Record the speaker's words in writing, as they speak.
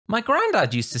My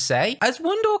granddad used to say, as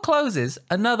one door closes,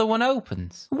 another one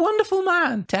opens. Wonderful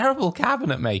man. Terrible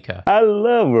cabinet maker. I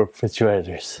love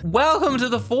refrigerators. Welcome to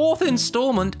the 4th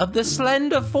installment of the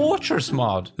Slender Fortress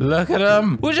mod. Look at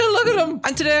them. Would you look at them?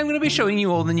 And today I'm going to be showing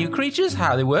you all the new creatures,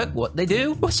 how they work, what they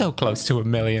do. We're so close to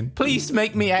 1 million. Please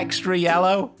make me extra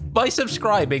yellow. By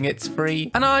subscribing, it's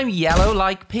free. And I'm yellow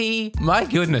like pee. My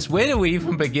goodness, where do we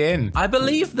even begin? I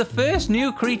believe the first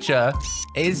new creature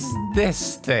is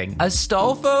this thing. A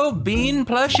Stolfo bean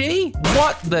plushie?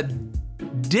 What the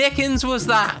dickens was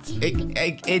that?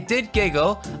 It did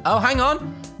giggle. Oh, hang on.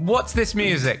 What's this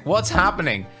music? What's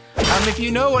happening? If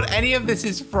you know what any of this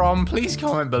is from, please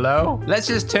comment below. Let's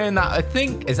just turn that. I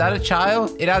think, is that a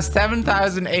child? It has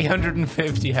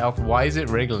 7,850 health. Why is it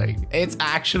wriggling? It's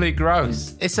actually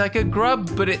gross. It's like a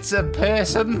grub, but it's a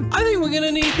person. I think we're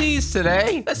gonna need these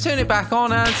today. Let's turn it back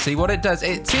on and see what it does.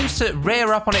 It seems to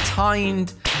rear up on its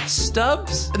hind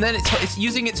stubs, and then it's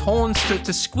using its horns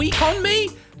to squeak on me.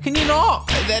 Can you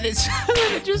not? And then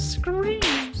it just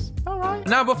screams. All right.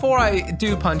 Now, before I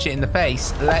do punch it in the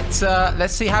face,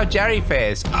 let's see how Jerry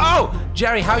fares. Oh,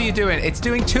 Jerry, how you doing? It's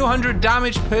doing 200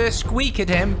 damage per squeak at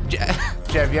him. Jerry,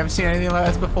 have you ever seen anything like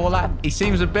this before, lad? He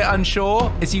seems a bit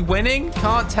unsure. Is he winning?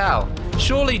 Can't tell.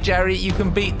 Surely, Jerry, you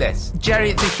can beat this. Jerry,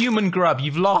 it's a human grub.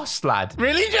 You've lost, lad.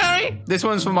 Really, Jerry? This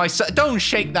one's for my son. Don't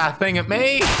shake that thing at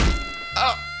me.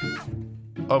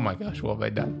 Oh my gosh, what have I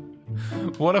done?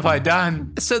 What have I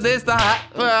done? So there's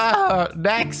that.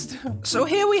 Next. So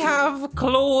here we have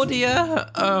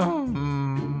Claudia.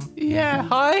 Yeah,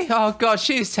 hi. Oh god,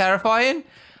 she's terrifying.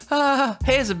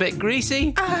 Hair's a bit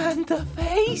greasy. And the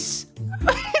face.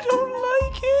 I don't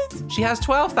like it. She has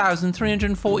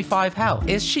 12,345 health.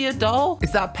 Is she a doll?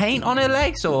 Is that paint on her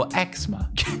legs or eczema?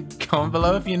 Comment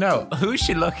below if you know. Who's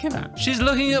she looking at? She's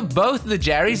looking at both the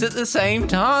Jerrys at the same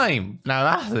time. Now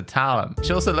that's a talent.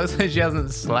 She also looks like she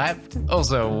hasn't slept.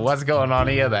 Also, what's going on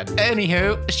here then?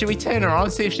 Anywho, should we turn her on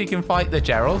and see if she can fight the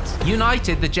Geralds?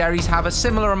 United, the Jerrys have a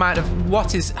similar amount of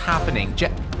what is happening.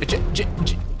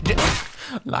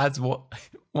 Lads, what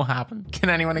happened? Can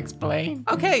anyone explain?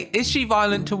 Okay, is she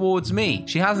violent towards me?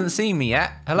 She hasn't seen me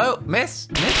yet. Hello, miss?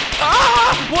 Miss?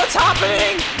 Ah! What's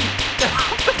happening?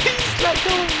 Please let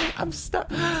go of me. I'm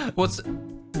stuck.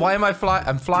 Why am I flying?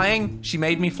 I'm flying. She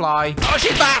made me fly. Oh,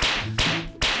 she's back.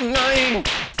 No.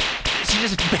 She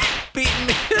just beat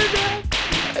me.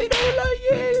 I don't like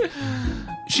it.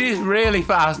 She's really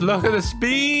fast. Look at the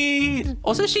speed.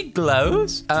 Also, she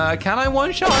glows. Can I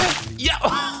one-shot her? Yeah.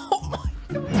 Oh my God.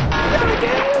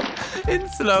 In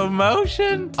slow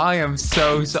motion. I am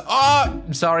so. Oh,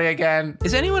 I'm sorry again.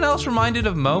 Is anyone else reminded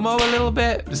of Momo a little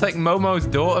bit? It's like Momo's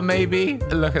daughter, maybe.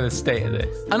 Look at the state of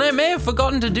this. And I may have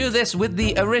forgotten to do this with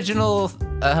the original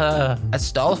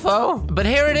Astolfo, but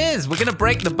here it is. We're gonna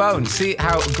break the bone. See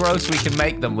how gross we can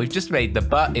make them. We've just made the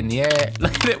butt in the air.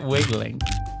 Look at it wiggling.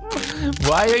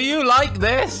 Why are you like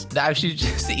this? Now she's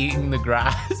just eating the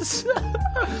grass.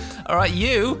 All right,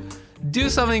 you do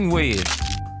something weird.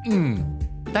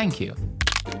 Thank you.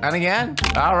 And again.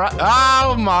 All right.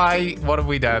 Oh my. What have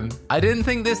we done? I didn't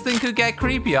think this thing could get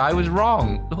creepier. I was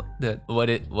wrong. What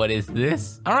is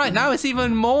this? All right. Now it's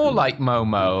even more like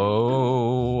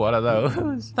Momo. What are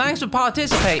those? Thanks for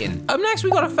participating. Up next,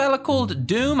 we got a fella called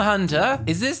Doom Hunter.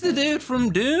 Is this the dude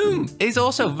from Doom? He's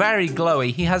also very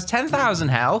glowy. He has 10,000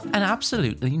 health and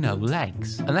absolutely no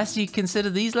legs. Unless you consider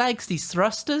these legs, these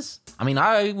thrusters. I mean,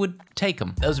 I would take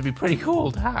them. Those would be pretty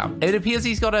cool to have. It appears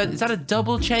he's got is that a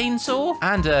double chainsaw?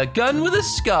 And a gun with a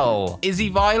skull. Is he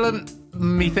violent?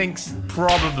 Methinks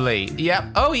probably. Yep.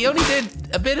 Oh, he only did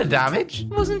a bit of damage.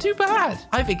 Wasn't too bad.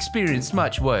 I've experienced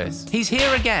much worse. He's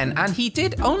here again, and he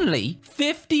did only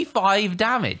 55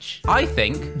 damage. I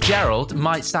think Gerald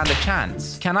might stand a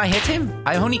chance. Can I hit him?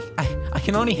 I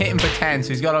can only hit him for 10, so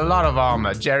he's got a lot of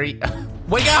armor. Jerry,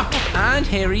 wake up! And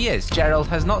here he is. Gerald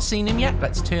has not seen him yet.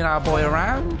 Let's turn our boy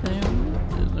around.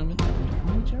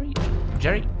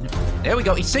 Jerry. There we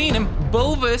go. He's seen him.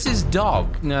 Bull versus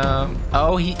dog. No.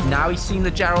 Oh, now he's seen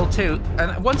the Gerald too.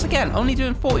 And once again, only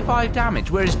doing 45 damage,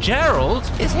 whereas Gerald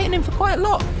is hitting him for quite a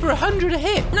lot, for 100 a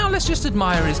hit. Now let's just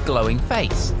admire his glowing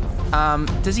face.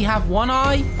 Does he have one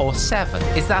eye or 7?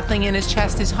 Is that thing in his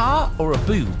chest his heart or a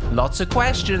boob? Lots of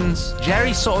questions.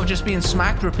 Jerry's sort of just being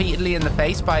smacked repeatedly in the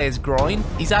face by his groin.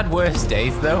 He's had worse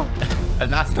days though.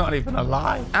 And that's not even a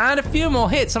lie. And a few more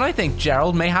hits, and I think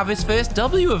Gerald may have his first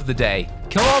W of the day.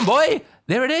 Come on, boy.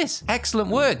 There it is.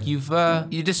 Excellent work. You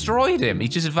destroyed him. He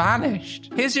just vanished.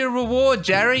 Here's your reward,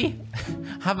 Jerry.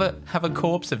 have a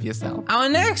corpse of yourself. Our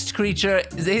next creature,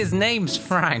 his name's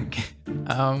Frank.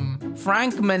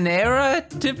 Frank Manera,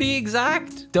 to be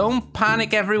exact. Don't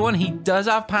panic, everyone. He does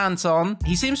have pants on.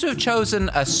 He seems to have chosen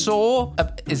a saw.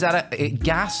 Is that a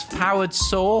gas-powered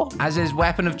saw as his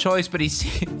weapon of choice? But he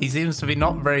seems to be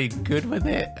not very good with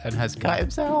it and has cut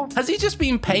himself. Has he just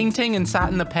been painting and sat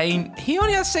in the paint? He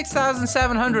only has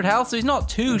 6,700 health, so he's not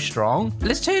too strong.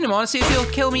 Let's turn him on and see if he'll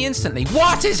kill me instantly.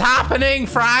 What is happening,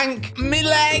 Frank? Me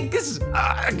legs!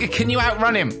 Can you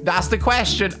outrun him? That's the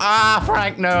question.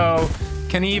 Frank, no.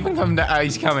 Can he even come down? Oh,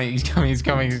 he's coming. I'm just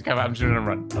gonna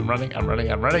run. I'm running.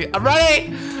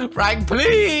 Frank,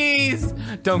 please.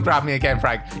 Don't grab me again,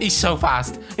 Frank. He's so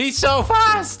fast.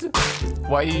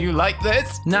 Why are you like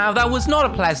this? Now, that was not a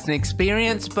pleasant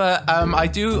experience, but I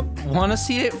do want to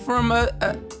see it from a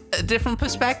different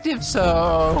perspective.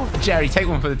 So, Jerry, take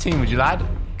one for the team, would you, lad?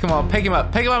 Come on, pick him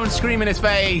up and scream in his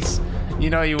face. You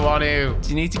know you want to. Do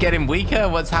you need to get him weaker?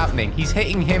 What's happening? He's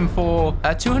hitting him for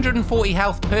 240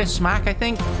 health per smack, I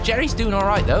think. Jerry's doing all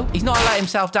right, though. He's not let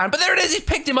himself down. But there it is. He's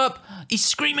picked him up. He's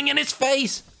screaming in his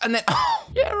face. And then,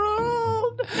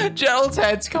 Gerald. Gerald's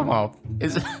head's come off.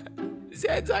 His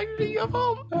head's actually come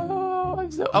off.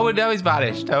 Oh, and now he's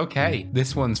vanished. Okay.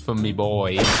 This one's for me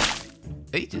boy.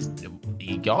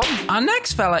 He gone. Our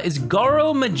next fella is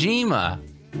Goro Majima.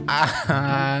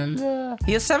 And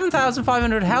he has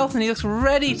 7,500 health and he looks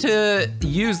ready to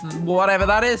use whatever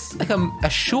that is. Like a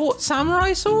short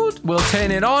samurai sword. We'll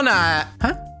turn it on.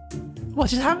 Huh? What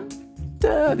just happened?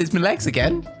 There's my legs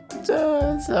again.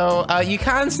 So you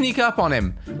can sneak up on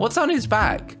him. What's on his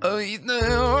back? Oh,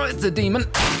 it's a demon.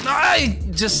 He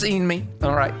just seen me.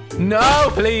 All right. No,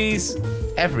 please.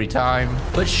 Every time.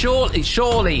 But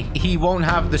surely he won't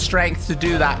have the strength to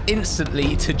do that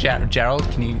instantly to Gerald.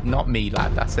 Can you? Not me,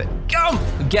 lad. That's it. Go!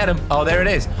 Get him. Oh, there it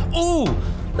is. Ooh,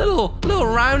 little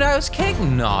roundhouse kick.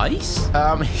 Nice.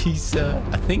 He's,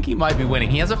 I think he might be winning.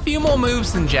 He has a few more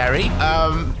moves than Jerry.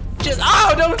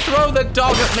 Don't throw the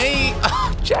dog at me.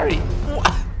 Oh, Jerry,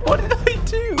 what did I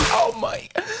do? Oh my.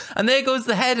 And there goes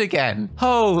the head again.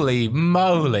 Holy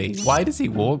moly. Why does he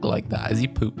walk like that? Has he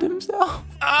pooped himself?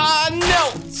 No.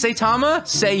 Saitama,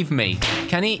 save me.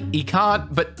 Can he? He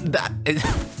can't, but that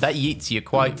yeets you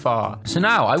quite far. So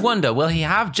now I wonder, will he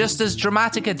have just as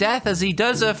dramatic a death as he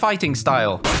does a fighting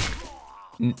style?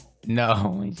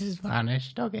 No, he just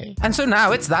vanished. Okay. And so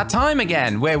now it's that time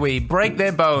again where we break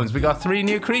their bones. We got 3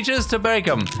 new creatures to break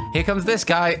them. Here comes this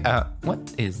guy.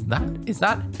 What is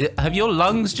that? Have your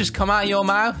lungs just come out of your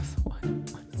mouth?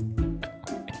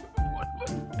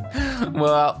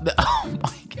 Well, oh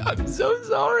my God, I'm so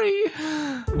sorry.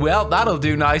 Well, that'll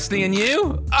do nicely. And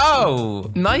you?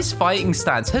 Oh, nice fighting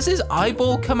stance. Has his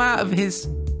eyeball come out of his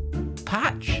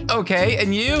patch? Okay,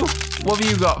 and you? What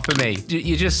have you got for me?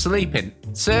 You're just sleeping.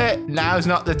 Sir, now's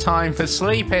not the time for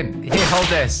sleeping. Here, hold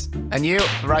this. And you,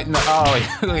 right in the...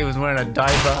 Oh, he was wearing a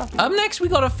diaper. Up next, we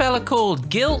got a fella called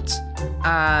Guilt.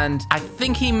 And I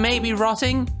think he may be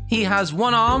rotting. He has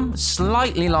one arm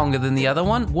slightly longer than the other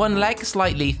one. One leg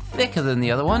slightly thicker than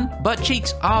the other one. Butt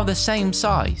cheeks are the same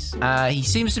size. He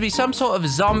seems to be some sort of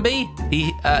zombie.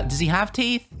 Does he have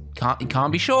teeth?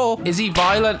 Can't be sure. Is he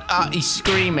violent? He's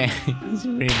screaming. He's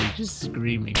really just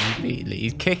screaming repeatedly.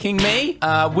 He's kicking me.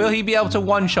 Will he be able to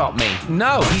one-shot me?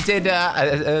 No, he did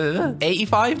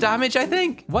 85 damage, I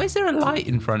think. Why is there a light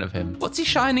in front of him? What's he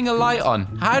shining a light on?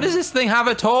 How does this thing have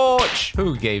a torch?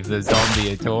 Who gave the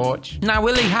zombie a torch? Now,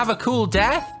 will he have a cool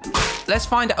death? Let's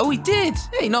find out. Oh, he did.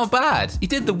 Hey, not bad. He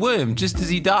did the worm just as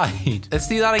he died. Let's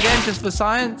do that again just for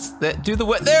science. Do the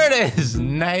worm. There it is.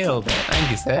 Nailed it.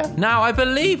 Thank you, sir. Now, I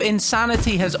believe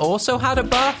Insanity has also had a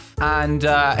buff. And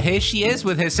here she is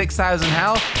with her 6,000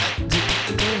 health.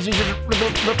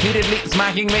 Repeatedly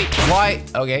smacking me. Why?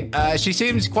 Okay. She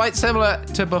seems quite similar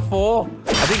to before.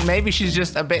 I think maybe she's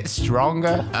just a bit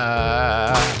stronger.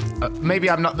 Maybe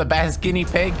I'm not the best guinea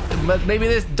pig, but maybe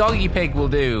this doggy pig will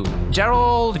do.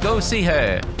 Gerald, go see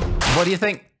her. What do you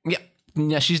think?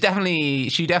 Yeah, she definitely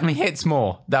hits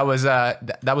more. That was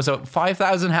a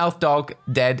 5,000 health dog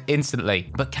dead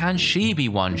instantly. But can she be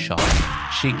one shot?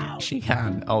 She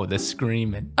can. Oh, they're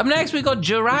screaming. Up next, we got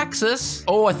Jiraxus.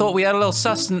 Oh, I thought we had a little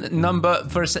sus number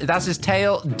for... That's his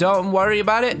tail. Don't worry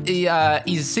about it.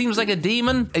 He seems like a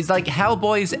demon. He's like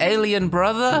Hellboy's alien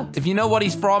brother. If you know what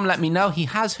he's from, let me know. He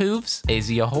has hooves. Is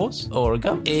he a horse or a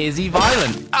goat? Is he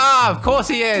violent? Of course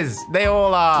he is. They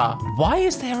all are. Why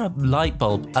is there a light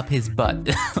bulb up his butt?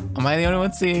 Am I the only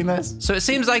one seeing this? So it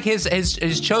seems like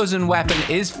his chosen weapon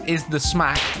is the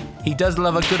smack. He does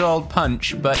love a good old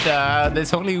punch, but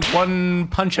there's only one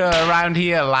puncher around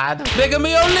here, lad. There can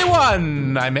be only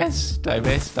one. I missed. I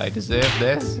deserve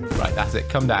this. Right, that's it.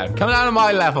 Come down. Come down to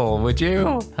my level, would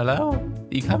you? Hello? Are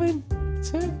you coming?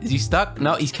 Is he stuck?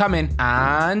 No, he's coming.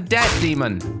 And death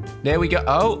demon. There we go.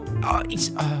 Oh,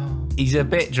 he's a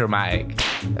bit dramatic.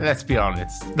 Let's be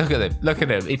honest. Look at him. Look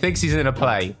at him. He thinks he's in a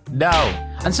play. No.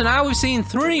 And so now we've seen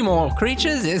 3 more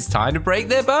creatures. It's time to break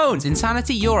their bones.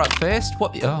 Insanity, you're up first.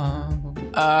 What?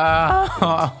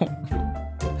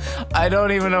 I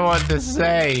don't even know what to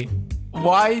say.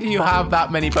 Why do you have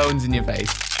that many bones in your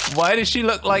face? Why does she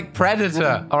look like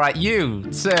Predator? All right,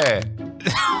 you, sir.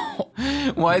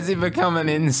 Why has he become an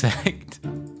insect?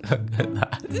 Look at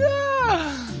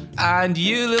that. And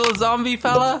you, little zombie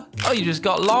fella? Oh, you just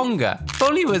got longer. If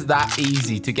only it was that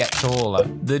easy to get taller.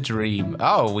 The dream.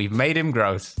 Oh, we've made him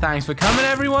gross. Thanks for coming,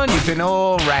 everyone. You can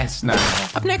all rest now.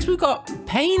 Up next, we've got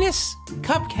Penis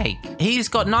Cupcake. He's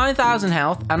got 9,000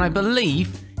 health, and I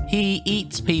believe he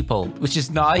eats people, which is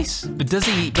nice. But does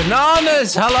he eat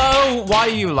bananas? Hello? Why are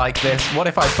you like this? What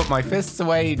if I put my fists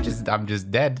away? I'm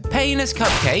just dead. Penis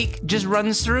Cupcake just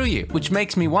runs through you, which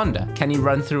makes me wonder, can he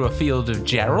run through a field of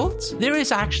Geralds? There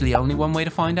is actually only one way to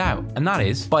find out, and that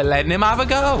is by letting him have a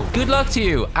go. Good luck to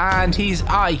you. And he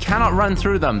cannot run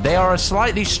through them. They are a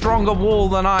slightly stronger wall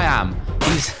than I am.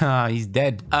 He's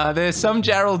dead. There's some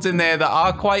Geralds in there that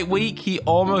are quite weak. He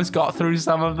almost got through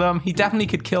some of them. He definitely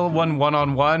could kill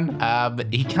one-on-one,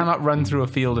 but he cannot run through a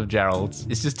field of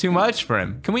Geralds. It's just too much for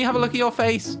him. Can we have a look at your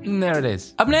face? There it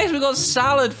is. Up next, we've got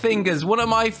Salad Fingers, one of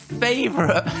my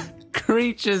favorite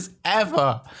creatures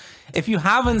ever. If you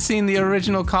haven't seen the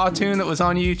original cartoon that was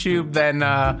on YouTube, then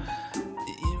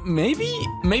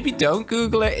maybe don't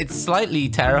Google it. It's slightly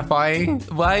terrifying.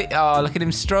 Why? Oh, look at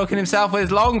him stroking himself with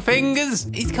his long fingers.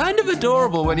 He's kind of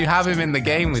adorable when you have him in the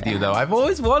game with you, though. I've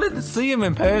always wanted to see him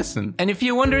in person. And if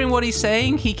you're wondering what he's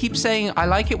saying, he keeps saying, I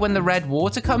like it when the red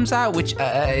water comes out, which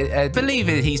I believe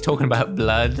he's talking about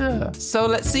blood. So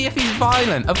let's see if he's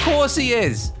violent. Of course he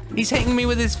is. He's hitting me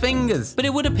with his fingers. But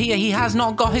it would appear he has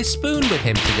not got his spoon with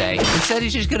him today. Instead,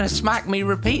 he's just gonna smack me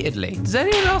repeatedly. Does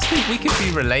anyone else think we could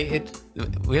be related?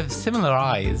 We have similar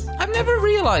eyes. I've never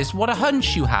realized what a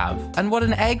hunch you have and what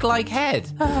an egg-like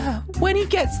head. When he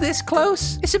gets this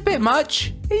close, it's a bit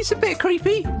much. He's a bit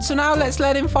creepy. So now let's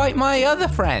let him fight my other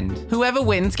friend. Whoever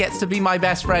wins gets to be my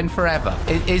best friend forever.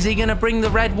 Is he gonna bring the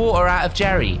red water out of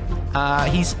Jerry?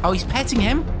 He's petting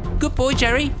him. Good boy,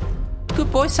 Jerry. Good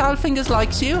boy, Salad Fingers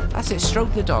likes you. That's it,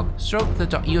 stroke the dog. Stroke the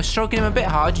dog. You're stroking him a bit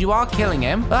hard. You are killing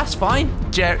him, but that's fine.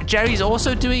 Jerry's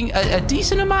also doing a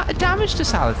decent amount of damage to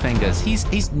Salad Fingers. He's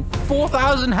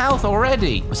 4,000 health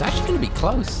already. It's actually going to be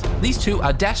close. These two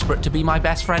are desperate to be my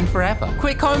best friend forever.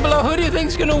 Quick comment below, who do you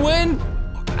think's going to win?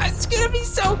 It's going to be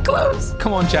so close.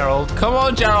 Come on, Gerald. Come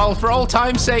on, Gerald. For old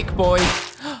time's sake, boy.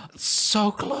 So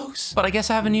close. But I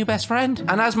guess I have a new best friend.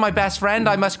 And as my best friend,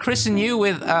 I must christen you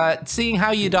with seeing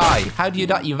how you die. How do you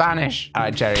die? You vanish. All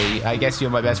right, Jerry, I guess you're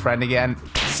my best friend again.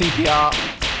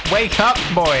 CPR. Wake up,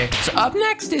 boy. So up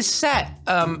next is Set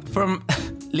from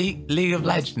League of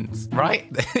Legends, right?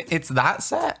 It's that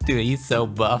Set? Dude, he's so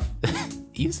buff.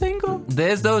 You single?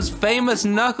 There's those famous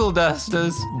knuckle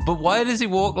dusters, but why does he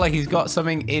walk like he's got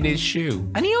something in his shoe?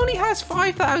 And he only has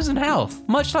 5,000 health,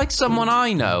 much like someone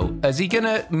I know. Is he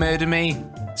gonna murder me?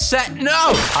 Set, no!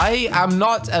 I am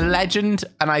not a legend,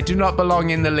 and I do not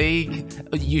belong in the league.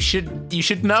 You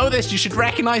should know this. You should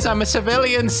recognize I'm a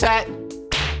civilian, Set.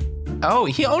 Oh,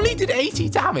 he only did 80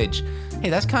 damage. Hey,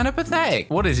 that's kind of pathetic.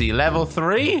 What is he, level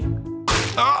 3?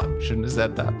 Oh, shouldn't have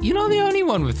said that. You're not the only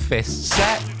one with fists,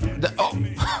 Set. Oh,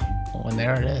 and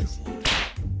there it is.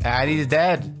 And he's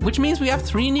dead. Which means we have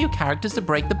 3 new characters to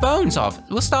break the bones of.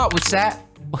 We'll start with Set.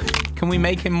 Can we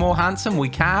make him more handsome? We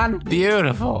can.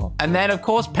 Beautiful. And then, of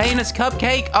course, Penis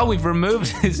Cupcake. Oh, we've removed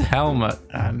his helmet.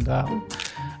 And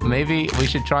maybe we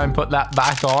should try and put that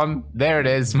back on. There it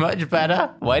is. Much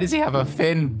better. Why does he have a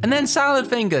fin? And then Salad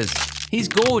Fingers. He's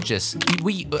gorgeous.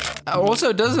 He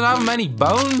also doesn't have many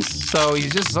bones, so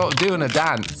he's just sort of doing a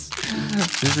dance.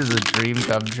 This is a dream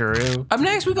come true. Up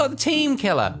next, we've got the Team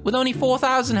Killer with only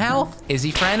 4,000 health. Is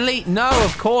he friendly? No,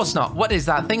 of course not. What is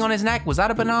that thing on his neck? Was that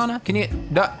a banana? Can you...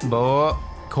 No,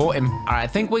 caught him. All right, I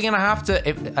think we're gonna have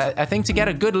to... I think to get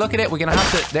a good look at it, we're gonna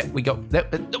have to... There we go.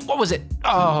 What was it?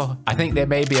 Oh, I think there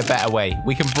may be a better way.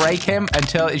 We can break him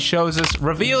until it shows us...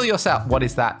 Reveal yourself. What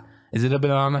is that? Is it a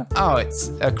banana? Oh, it's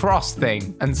a cross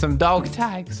thing and some dog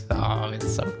tags. Oh,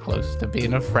 it's so close to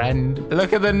being a friend.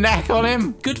 Look at the neck on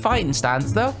him. Good fighting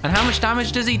stance, though. And how much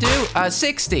damage does he do?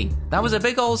 60. That was a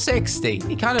big old 60.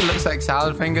 He kind of looks like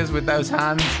Salad Fingers with those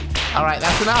hands. All right,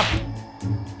 that's enough.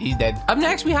 He's dead. Up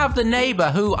next, we have the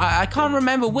neighbor who I can't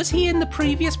remember. Was he in the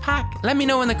previous pack? Let me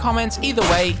know in the comments. Either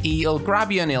way, he'll grab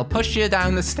you and he'll push you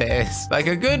down the stairs like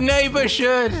a good neighbor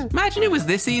should. Imagine it was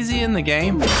this easy in the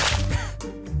game.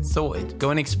 sorted. Go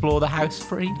and explore the house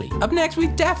freely. Up next, we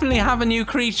definitely have a new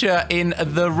creature in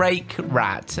the rake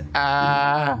rat.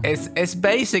 It's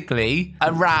basically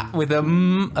a rat with a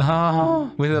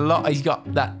with a lot. He's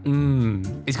got that.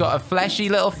 He's got a fleshy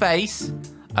little face,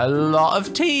 a lot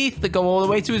of teeth that go all the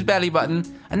way to his belly button,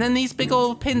 and then these big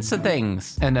old pincer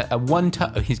things, and a one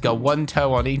toe. He's got one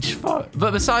toe on each foot.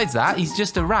 But besides that, he's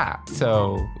just a rat,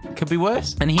 so it could be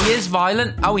worse. And he is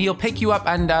violent. Oh, he'll pick you up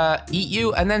and eat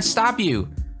you, and then stab you.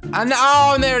 And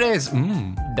and there it is.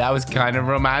 That was kind of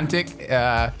romantic.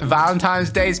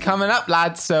 Valentine's Day's coming up,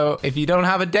 lads. So if you don't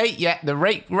have a date yet, the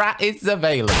rake rat is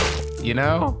available. You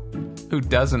know? Who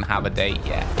doesn't have a date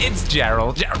yet? It's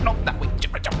Gerald. Gerald, no, that way.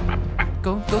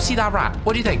 Go see that rat.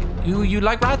 What do you think? You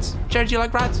like rats? Jerry, do you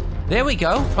like rats? There we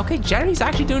go. Okay, Jerry's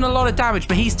actually doing a lot of damage,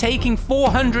 but he's taking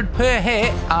 400 per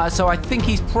hit. So I think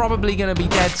he's probably going to be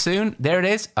dead soon. There it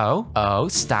is. Oh,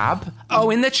 stab.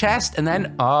 Oh, in the chest. And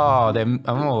then,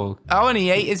 and he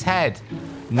ate his head.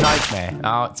 Nightmare.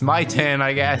 Oh, it's my turn,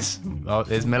 I guess. Oh,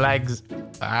 there's my legs.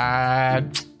 Right,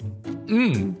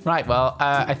 well,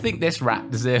 I think this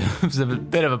rat deserves a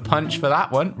bit of a punch for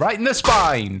that one. Right in the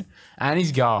spine. And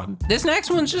he's gone. This next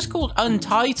one's just called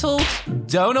Untitled.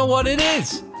 Don't know what it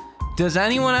is. Does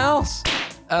anyone else?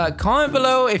 Comment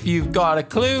below if you've got a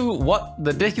clue what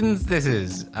the dickens this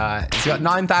is. It's got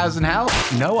 9,000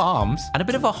 health, no arms, and a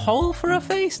bit of a hole for a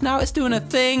face. Now it's doing a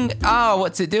thing. Oh,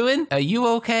 what's it doing? Are you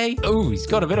okay? Oh, he's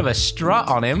got a bit of a strut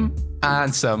on him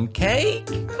and some cake.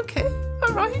 Okay,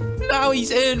 all right. Now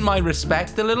he's earned my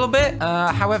respect a little bit.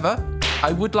 However,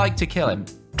 I would like to kill him.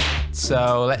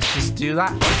 So let's just do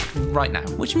that right now.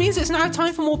 Which means it's now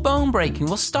time for more bone breaking.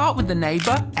 We'll start with the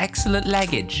neighbor. Excellent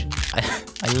leggage.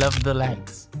 I love the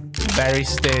legs. Very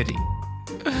sturdy.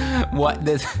 What?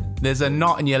 There's a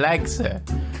knot in your legs, sir.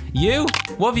 You?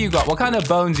 What have you got? What kind of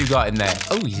bones you got in there?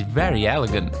 Oh, he's very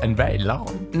elegant and very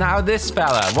long. Now this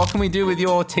fella, what can we do with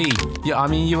your teeth? Yeah, I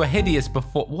mean, you were hideous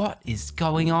before. What is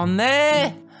going on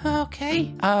there?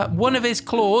 Okay. One of his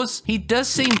claws, he does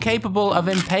seem capable of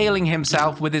impaling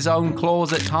himself with his own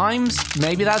claws at times.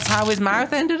 Maybe that's how his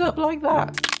mouth ended up like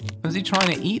that. Was he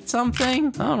trying to eat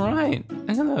something? All right.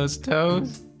 Look at those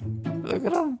toes. Look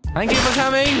at them. Thank you for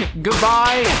coming.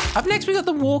 Goodbye. Up next, we got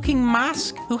the walking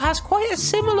mask, who has quite a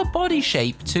similar body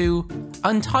shape to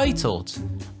Untitled.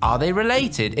 Are they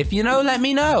related? If you know, let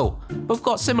me know. Both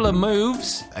got similar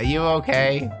moves. Are you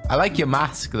okay? I like your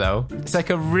mask, though. It's like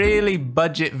a really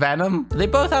budget Venom. They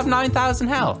both have 9,000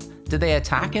 health. Do they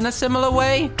attack in a similar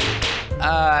way?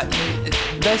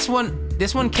 This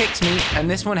one kicks me, and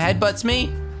this one headbutts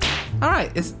me. All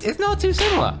right, it's not too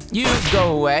similar. You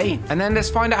go away, and then let's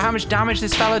find out how much damage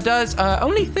this fella does.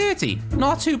 Only 30,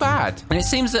 not too bad. And it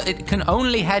seems that it can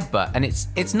only headbutt, and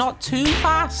it's not too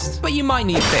fast, but you might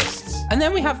need fists. And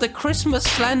then we have the Christmas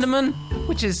Slenderman,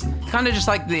 which is kind of just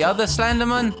like the other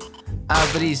Slenderman,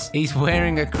 but he's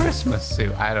wearing a Christmas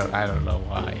suit. I don't know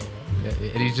why.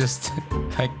 He's just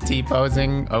like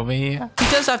T-posing over here. He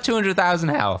does have 200,000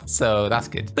 health, so that's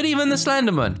good. But even the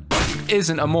Slenderman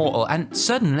isn't immortal, and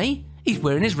suddenly he's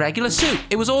wearing his regular suit.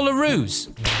 It was all a ruse.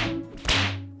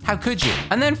 How could you?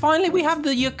 And then finally we have the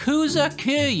Yakuza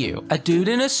Kiryu, a dude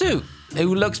in a suit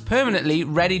who looks permanently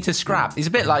ready to scrap. He's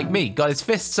a bit like me, got his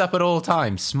fists up at all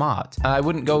times. Smart. I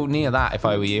wouldn't go near that if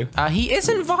I were you. He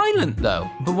isn't violent though,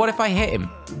 but what if I hit him?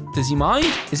 Does he mind?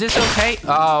 Is this okay?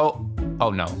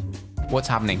 Oh no. What's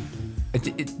happening?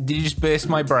 Did you just burst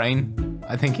my brain?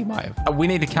 I think he might have. We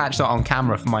need to catch that on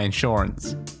camera for my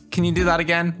insurance. Can you do that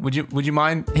again? Would you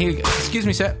mind? Here, excuse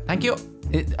me, sir. Thank you.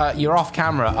 You're off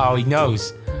camera. Oh, he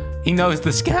knows. He knows the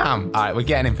scam. All right, we're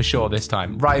getting him for sure this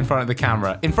time. Right in front of the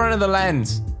camera. In front of the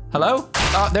lens. Hello?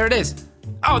 Oh, there it is.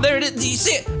 Oh, there it is. Do you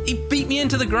see it? He beat me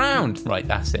into the ground. Right,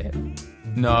 that's it.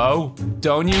 No,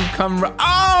 don't you come.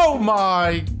 Oh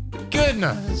my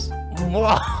goodness.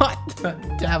 What the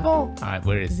devil? All right,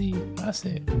 where is he? That's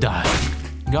it. Die.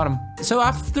 Got him. So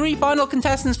our 3 final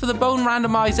contestants for the bone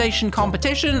randomization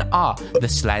competition are the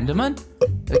Slenderman.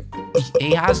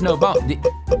 He has no bone.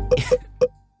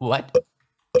 What?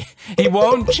 He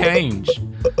won't change.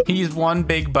 He's one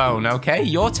big bone, okay?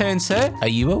 Your turn, sir. Are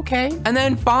you okay? And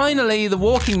then finally, the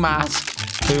walking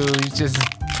mask, who's just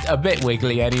a bit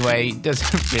wiggly anyway,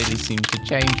 doesn't really seem to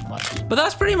change much. But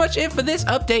that's pretty much it for this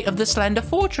update of the Slender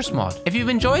Fortress mod. If you've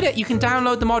enjoyed it, you can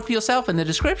download the mod for yourself in the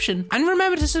description. And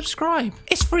remember to subscribe.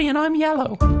 It's free and I'm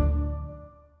yellow.